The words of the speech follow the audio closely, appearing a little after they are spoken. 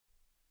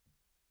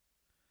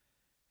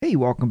Hey,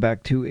 welcome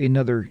back to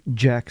another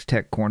Jack's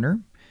Tech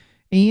Corner.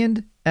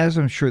 And as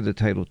I'm sure the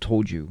title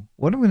told you,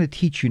 what I'm going to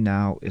teach you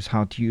now is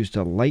how to use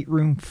the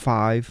Lightroom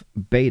 5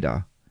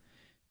 beta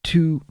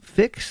to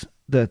fix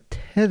the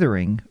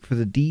tethering for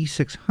the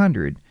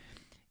D600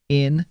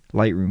 in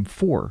Lightroom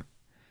 4.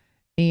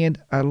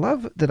 And I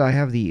love that I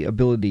have the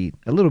ability,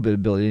 a little bit of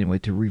ability anyway,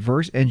 to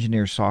reverse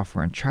engineer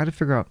software and try to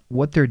figure out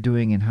what they're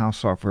doing and how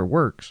software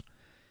works.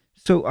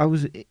 So I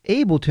was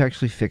able to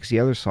actually fix the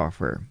other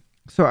software.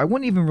 So I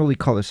wouldn't even really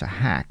call this a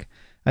hack.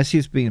 I see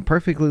this being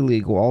perfectly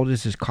legal. All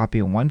this is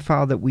copying one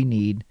file that we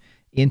need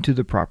into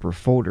the proper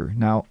folder.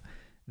 Now,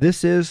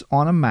 this is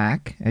on a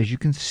Mac, as you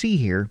can see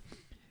here,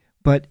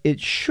 but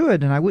it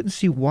should, and I wouldn't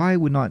see why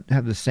it would not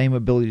have the same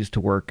abilities to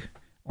work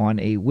on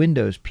a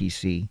Windows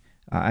PC.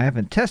 I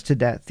haven't tested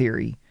that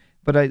theory,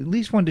 but I at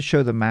least wanted to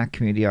show the Mac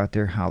community out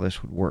there how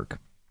this would work.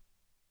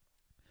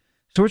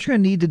 So what you're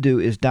going to need to do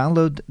is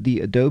download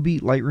the Adobe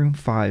Lightroom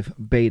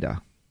 5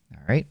 beta,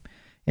 all right,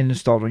 and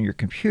install it on your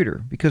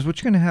computer. Because what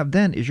you're going to have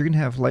then is you're going to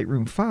have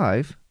Lightroom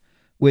 5,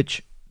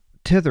 which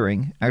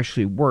tethering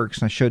actually works,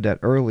 and I showed that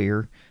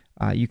earlier.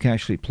 You can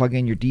actually plug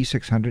in your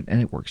D600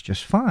 and it works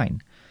just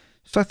fine.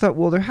 So I thought,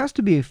 well, there has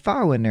to be a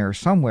file in there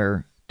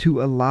somewhere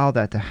to allow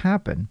that to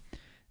happen,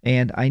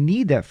 and I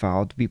need that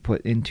file to be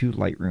put into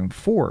Lightroom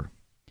 4.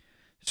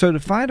 So to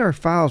find our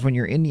files when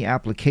you're in the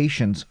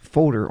applications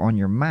folder on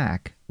your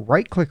Mac,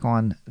 right-click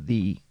on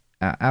the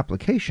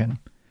application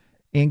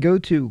and go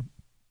to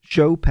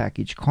Show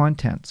Package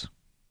Contents.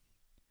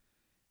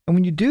 And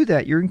when you do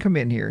that, you're going to come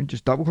in here and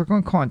just double-click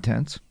on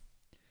Contents.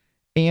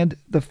 And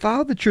the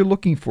file that you're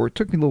looking for, it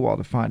took me a little while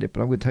to find it, but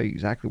I'm going to tell you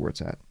exactly where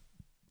it's at.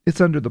 It's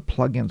under the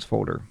Plugins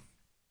folder.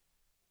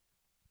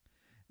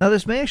 Now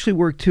this may actually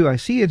work too. I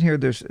see in here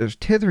there's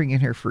tethering in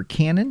here for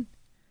Canon,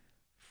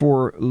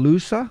 for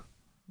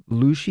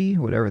Luci,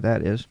 whatever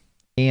that is,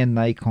 and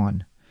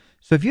Nikon.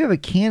 So if you have a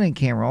Canon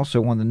camera, also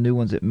one of the new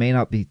ones that may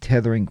not be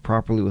tethering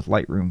properly with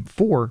Lightroom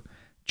 4,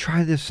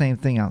 try this same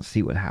thing out and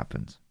see what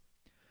happens.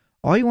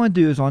 All you want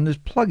to do is on this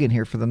plugin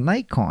here for the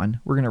Nikon,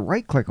 we're going to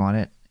right click on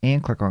it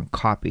and click on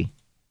copy.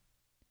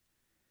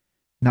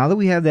 Now that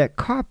we have that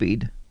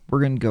copied, we're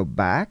going to go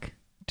back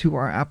to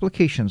our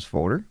applications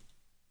folder.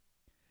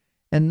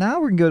 And now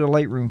we're going to go to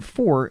Lightroom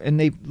 4, and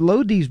they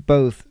load these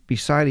both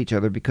beside each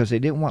other because they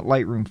didn't want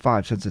Lightroom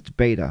 5, since it's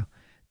beta,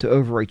 to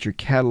overwrite your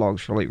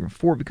catalogs for Lightroom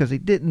 4 because they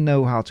didn't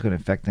know how it's going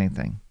to affect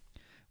anything,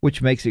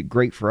 which makes it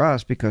great for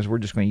us because we're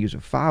just going to use a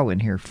file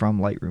in here from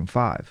Lightroom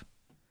 5.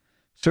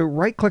 So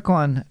right-click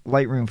on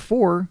Lightroom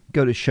 4,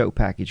 go to Show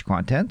Package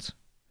Contents,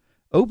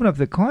 open up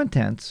the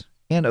contents,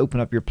 and open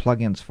up your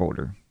Plugins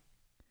folder.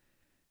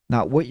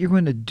 Now what you're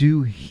going to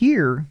do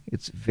here,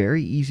 it's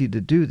very easy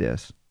to do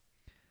this.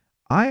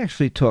 I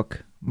actually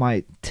took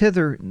my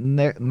Tether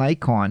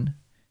Nikon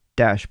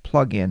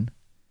plugin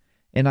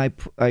and I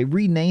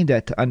renamed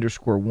that to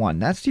 _1.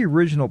 That's the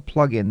original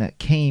plugin that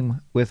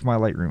came with my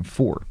Lightroom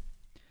 4.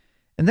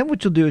 And then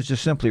what you'll do is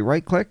just simply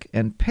right click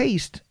and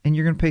paste, and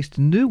you're going to paste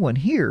a new one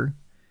here,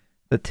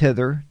 the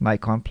Tether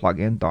Nikon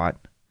plugin.ir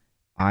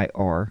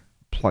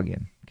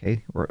plugin,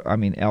 okay, or I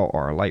mean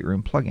LR,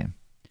 Lightroom plugin.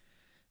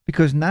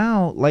 Because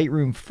now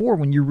Lightroom 4,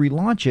 when you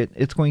relaunch it,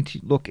 it's going to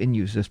look and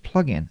use this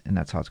plugin, and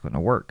that's how it's going to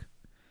work.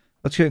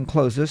 Let's go ahead and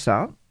close this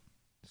out.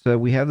 So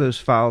we have those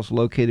files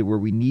located where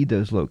we need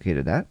those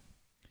located at.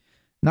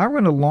 Now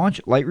we're going to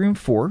launch Lightroom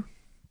 4.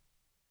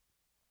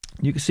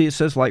 You can see it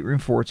says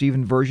Lightroom 4. It's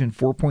even version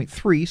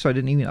 4.3, so I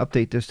didn't even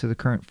update this to the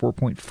current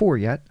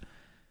 4.4 yet.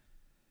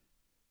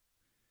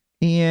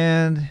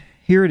 And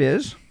here it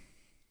is.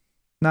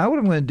 Now what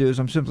I'm going to do is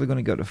I'm simply going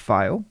to go to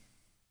File.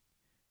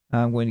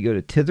 I'm going to go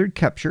to Tethered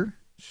Capture,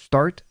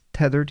 Start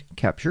Tethered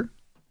Capture.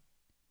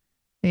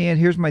 And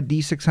here's my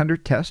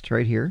D600 test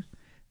right here.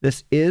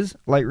 This is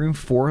Lightroom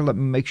 4. Let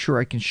me make sure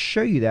I can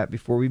show you that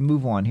before we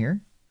move on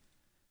here.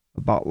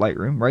 About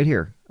Lightroom, right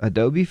here.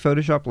 Adobe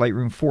Photoshop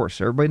Lightroom 4.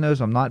 So everybody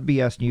knows I'm not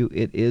BSing you.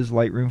 It is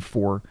Lightroom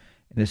 4.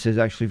 And this is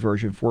actually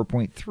version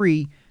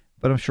 4.3,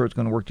 but I'm sure it's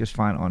going to work just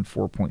fine on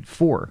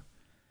 4.4.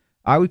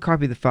 I would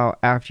copy the file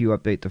after you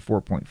update to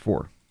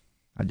 4.4.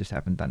 I just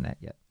haven't done that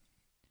yet.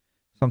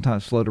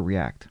 Sometimes slow to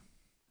react.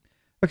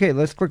 Okay,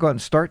 let's click on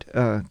Start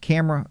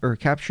Camera or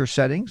Capture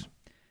Settings.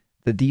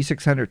 The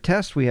D600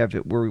 test, we have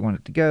it where we want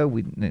it to go.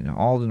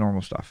 All the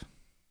normal stuff.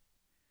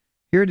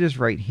 Here it is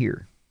right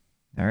here.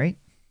 All right.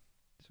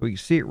 So you can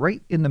see it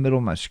right in the middle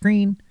of my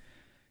screen.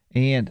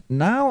 And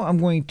now I'm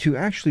going to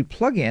actually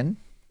plug in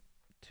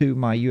to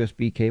my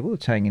USB cable.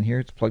 It's hanging here.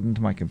 It's plugged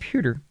into my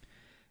computer.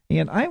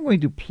 And I'm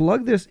going to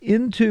plug this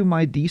into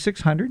my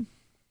D600.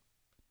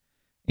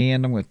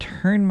 And I'm going to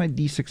turn my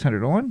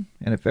D600 on.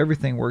 And if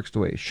everything works the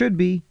way it should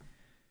be,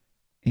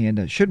 and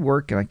it should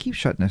work, and I keep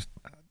shutting this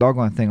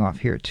doggone thing off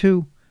here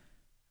too.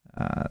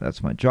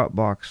 That's my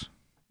Dropbox.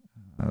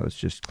 Let's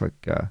just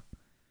click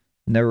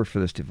Never for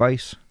this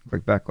device.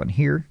 Click back on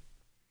here.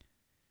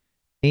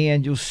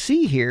 And you'll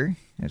see here,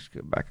 let's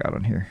go back out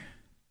on here.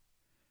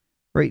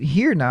 Right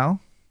here now,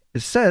 it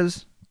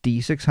says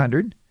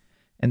D600.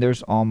 And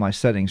there's all my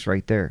settings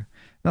right there.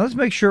 Now let's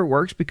make sure it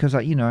works, because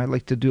I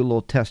like to do a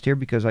little test here,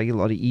 because I get a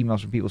lot of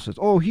emails from people who says,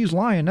 "Oh, he's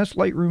lying. That's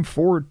Lightroom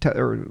 4 or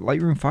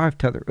Lightroom 5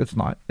 Tether." It's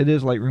not. It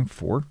is Lightroom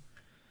 4.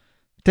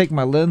 Take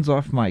my lens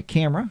off my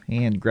camera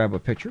and grab a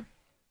picture.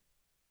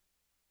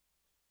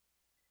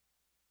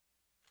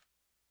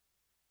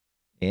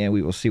 And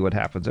we will see what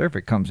happens there if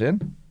it comes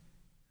in.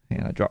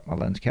 And I drop my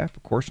lens cap,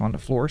 of course, on the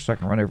floor so I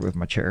can run over with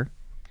my chair.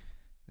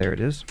 There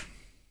it is.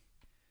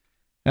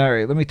 All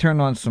right, let me turn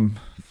on some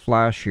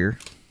flash here.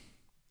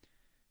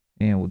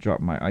 And we'll drop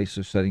my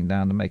ISO setting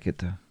down to make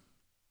it a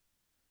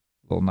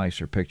little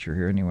nicer picture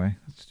here anyway.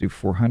 Let's do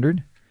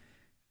 400.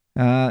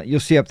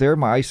 You'll see up there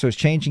my ISO is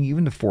changing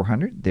even to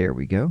 400. There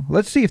we go.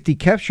 Let's see if the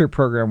capture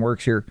program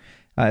works here.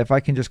 If I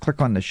can just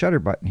click on the shutter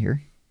button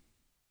here.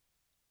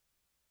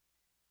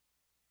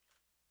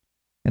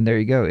 And there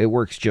you go. It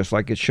works just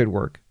like it should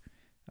work.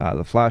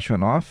 The flash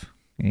went off,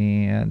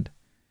 and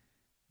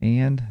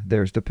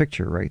there's the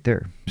picture right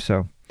there.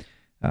 So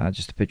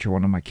just a picture of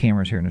one of my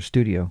cameras here in the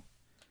studio.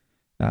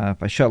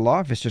 If I shut it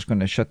off, it's just going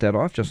to shut that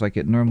off just like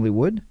it normally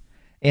would.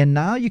 And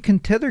now you can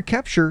tether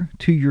capture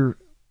to your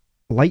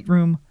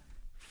Lightroom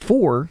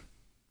 4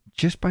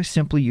 just by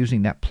simply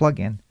using that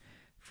plugin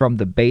from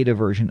the beta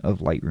version of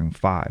Lightroom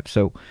 5.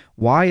 So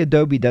why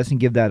Adobe doesn't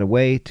give that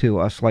away to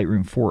us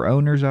Lightroom 4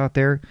 owners out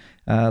there,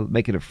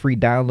 make it a free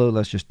download.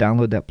 Let's just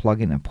download that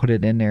plugin and put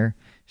it in there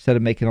instead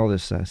of making all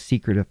this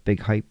secretive big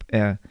hype.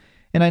 And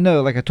I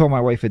know, like I told my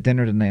wife at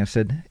dinner today, I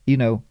said,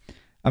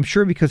 I'm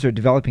sure because they're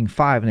developing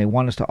 5 and they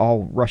want us to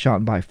all rush out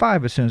and buy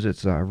 5 as soon as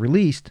it's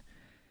released,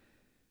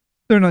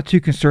 they're not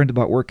too concerned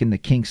about working the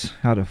kinks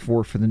out of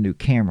 4 for the new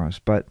cameras.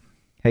 But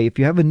hey, if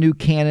you have a new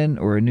Canon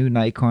or a new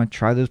Nikon,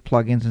 try those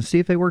plugins and see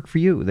if they work for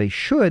you. They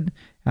should.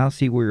 I don't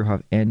see where you'll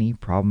have any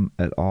problem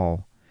at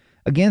all.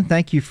 Again,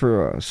 thank you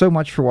for so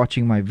much for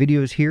watching my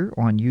videos here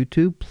on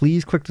YouTube.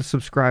 Please click the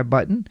subscribe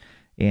button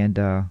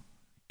and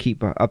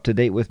keep up to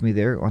date with me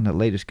there on the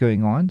latest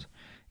going-ons.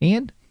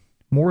 And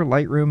more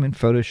Lightroom and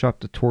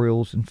Photoshop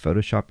tutorials and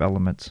Photoshop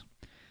elements.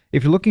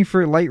 If you're looking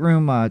for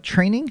Lightroom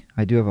training,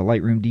 I do have a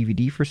Lightroom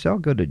DVD for sale.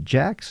 Go to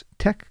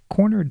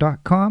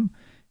jackstechcorner.com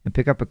and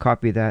pick up a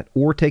copy of that,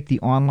 or take the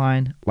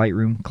online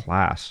Lightroom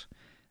class.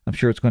 I'm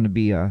sure it's going to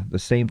be the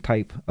same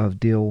type of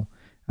deal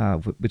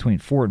between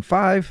 4 and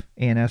 5.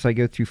 And as I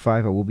go through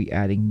 5, I will be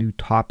adding new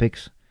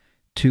topics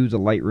to the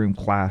Lightroom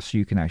class so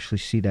you can actually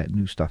see that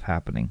new stuff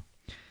happening.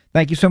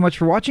 Thank you so much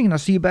for watching, and I'll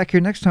see you back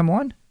here next time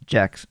on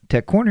Jack's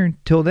Tech Corner.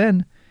 Until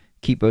then,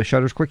 keep those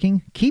shutters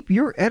clicking, keep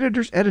your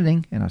editors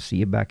editing, and I'll see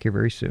you back here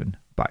very soon.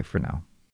 Bye for now.